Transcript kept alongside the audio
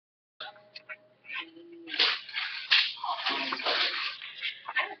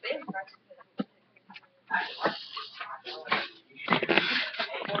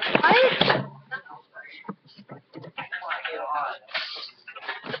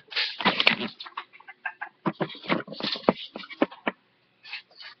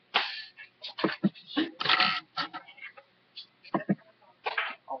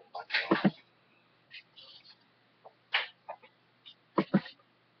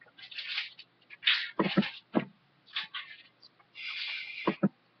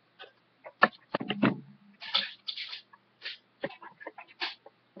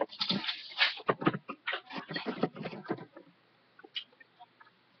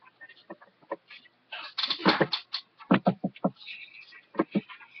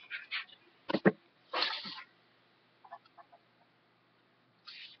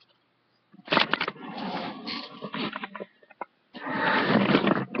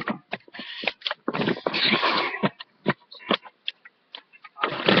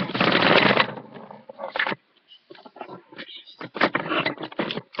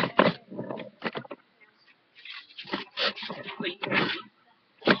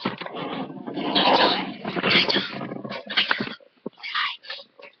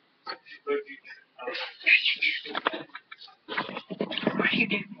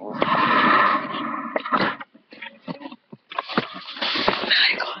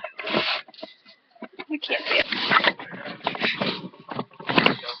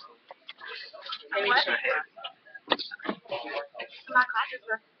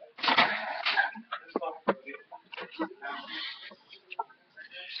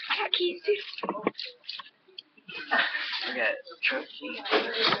keys, dude. I got truck keys.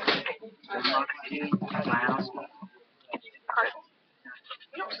 Unlock key. My house.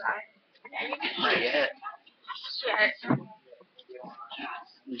 No, sorry. Not yet. Yes.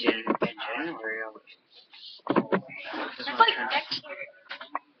 In January, I was. It's like next year.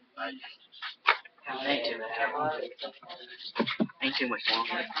 Ain't too much. Ain't too much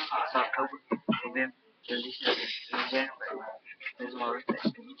longer. It's October, November, December, January. There's my birthday.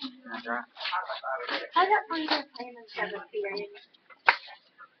 That's right. How's that song even playing in 7th period? I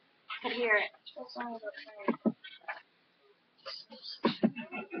could hear it. What song was it playing?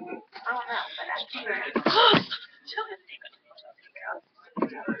 I don't know, but I can hear it.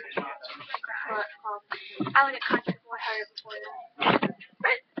 I went to concert before her before that.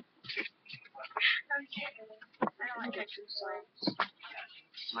 I'm kidding. I don't like country songs.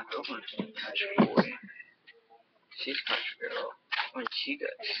 My girlfriend's a country boy. She's a country girl. What did she do?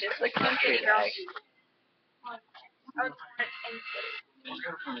 Like country and ag. I was born in city. My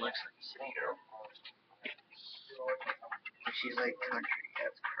girlfriend looks like a city girl. But she's like country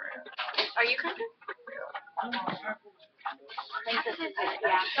as crap. Are you country? Yeah.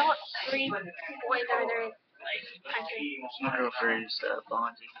 Don't 3 boys over there is like country. My girlfriend's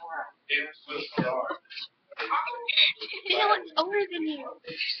Bonzi. She looks older than you.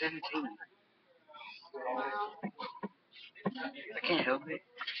 She's 17. I can't help it.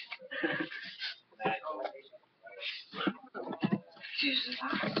 She's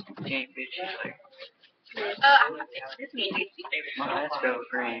can't bitch. She's like This means it's your favorite. my last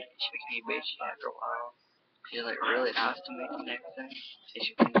girlfriend. She became bitchy after a while. She's like really nice to me and everything. And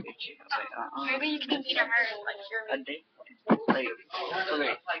she became bitchy. I was like, Maybe you can meet her like you're. I did. Like, so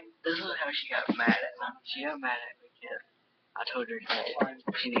like, this is how she got mad at me. She got mad at me because I told her that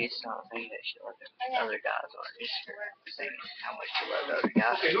she needs to stop saying that she loved other guys on Instagram, saying how much she loved other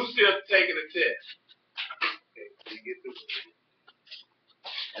guys. Okay, who's still taking a test? Okay, you get this.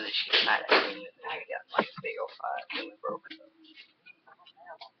 And then she got mad at me, and then we got like a big old fight, and we broke up.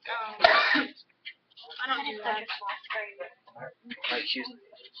 I don't do that. Like, she was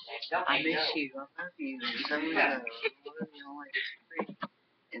like, I miss you, I love you, so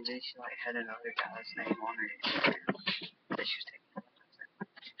and then she like had another guy's name on her Instagram that she was taking.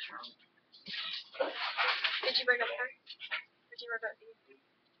 Did you break up with her? Did you break up with you?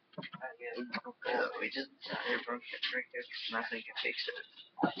 We just decided to break up, and I think it fixed it.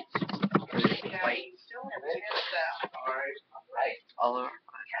 Wait. All of our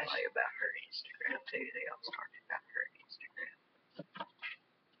fights like about her Instagram too. They all started about her Instagram.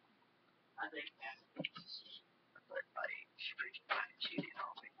 But like she freaking cheated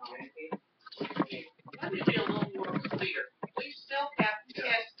on me. Let me be a little more clear. We still have to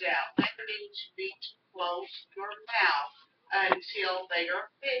test out. That means you need to close your mouth until they are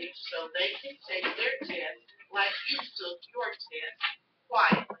finished so they can take their test like you took your test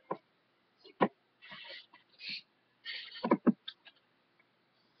quietly.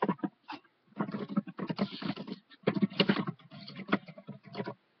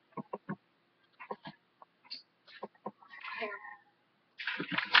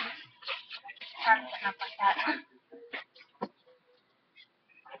 Up like that.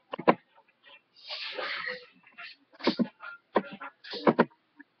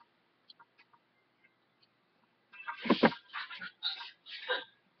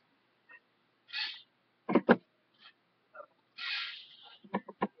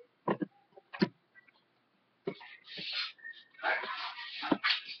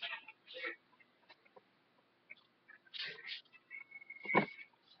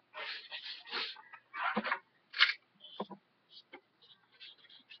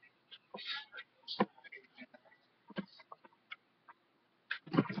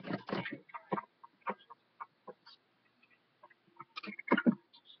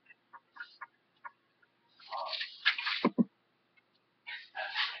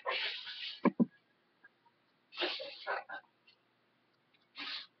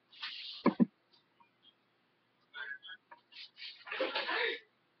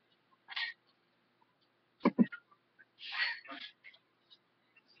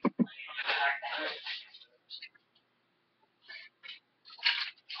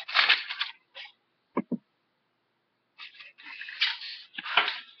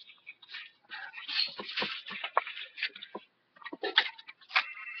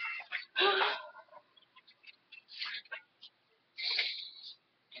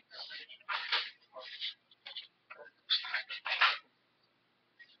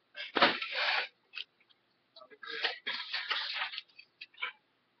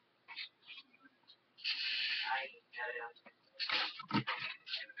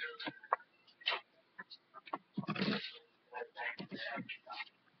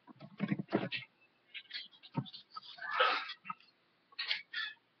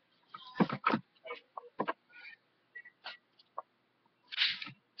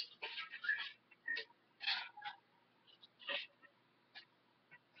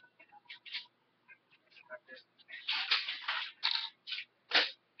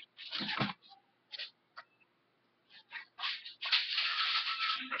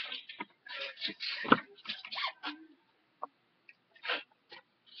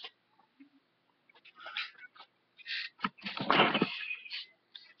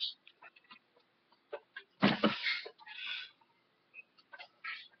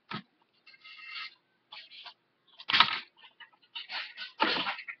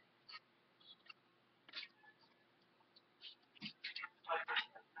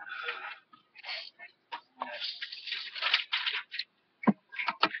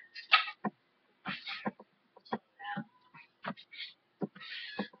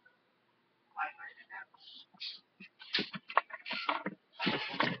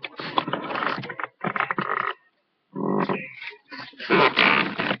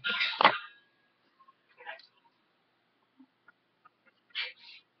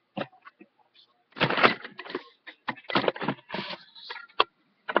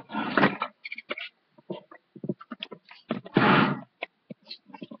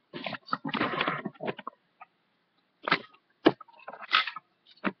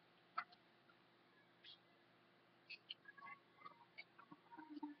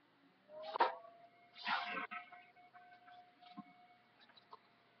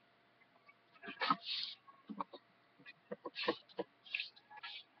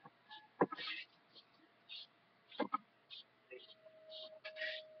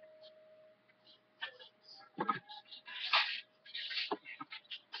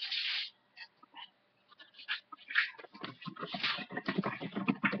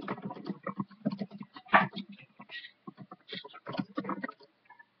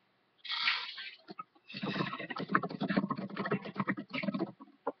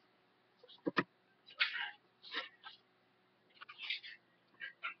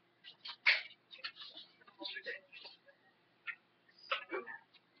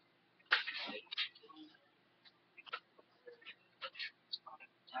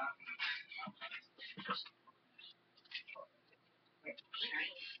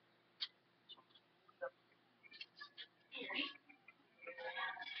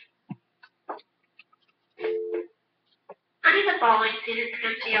 I need the following students to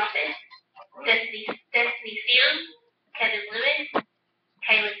come to the office. Destiny Sims, Kevin Lewis,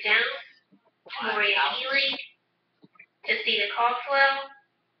 Caleb Jones, Maria Healy, Justina Caldwell,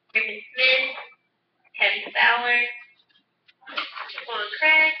 Griffin Smith, Kevin Fowler, Juan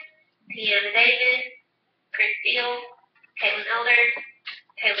Craig, Tiana Davis, Chris Steele, Caitlin Elder,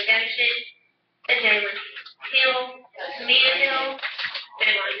 Taylor Goshen, Jalen Hill, Tamia Hill,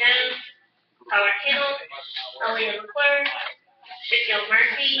 Devon Jones, Howard Hill, Aaliyah McClure, Shaquille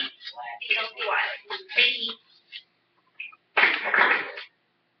Murphy, and Kelsey White. Thank you.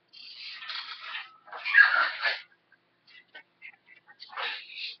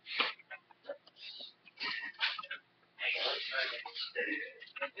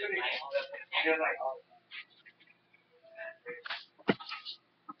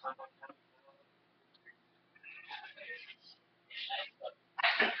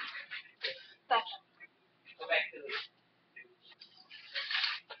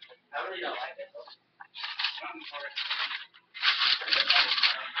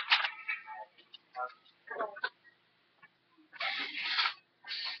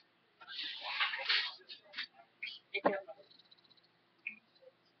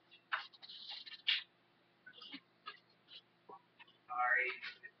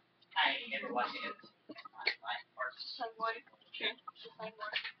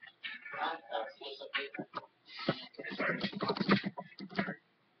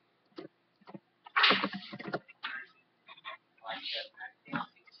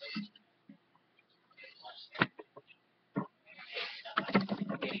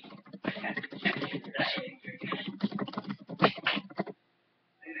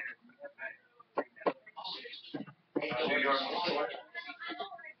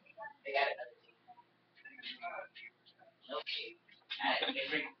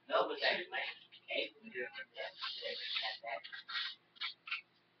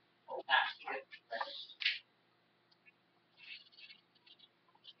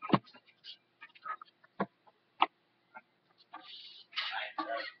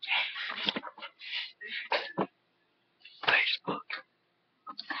 Facebook.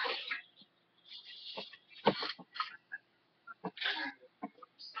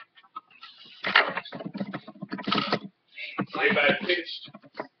 Anybody finished?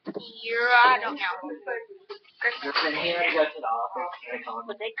 I don't know. Griffin, he had to go to the office.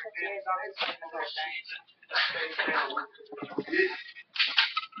 But they could do it on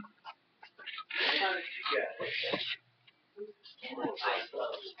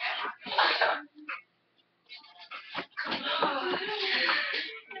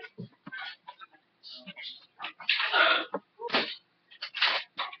Yeah.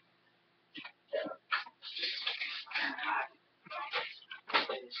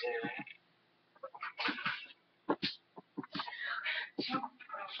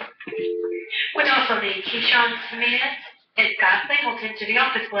 also need Keyshawn Smith and Scott Singleton to the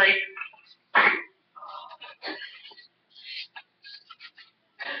office, please.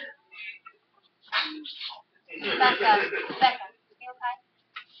 Becca, you okay?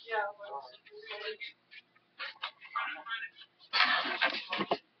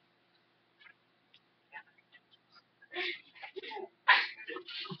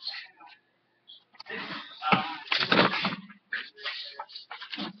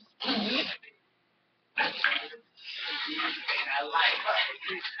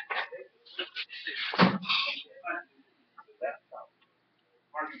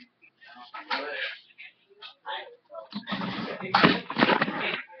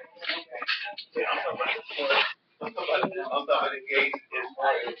 I'm talking about the gate is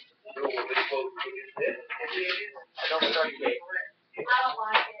like, you know, when they supposed to get this. I don't start the gate. I don't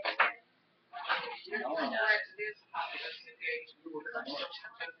like it. I mean, they don't say it's not.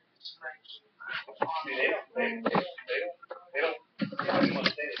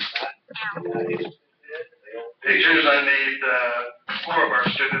 Teachers, I need 4 of our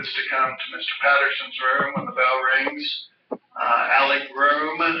students to come to Mr. Patterson's room when the bell rings. Alec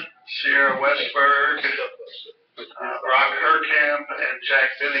Groom, Sierra Westberg, Brock Herkamp, and Jack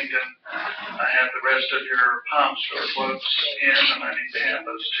Bennington. I have the rest of your palm store floats in, and I need to hand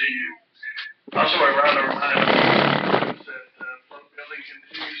those to you. Also, I want to remind students that float building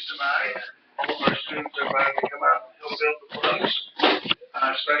continues tonight. All of our students are invited to come out and help build the floats.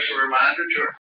 Special reminder to our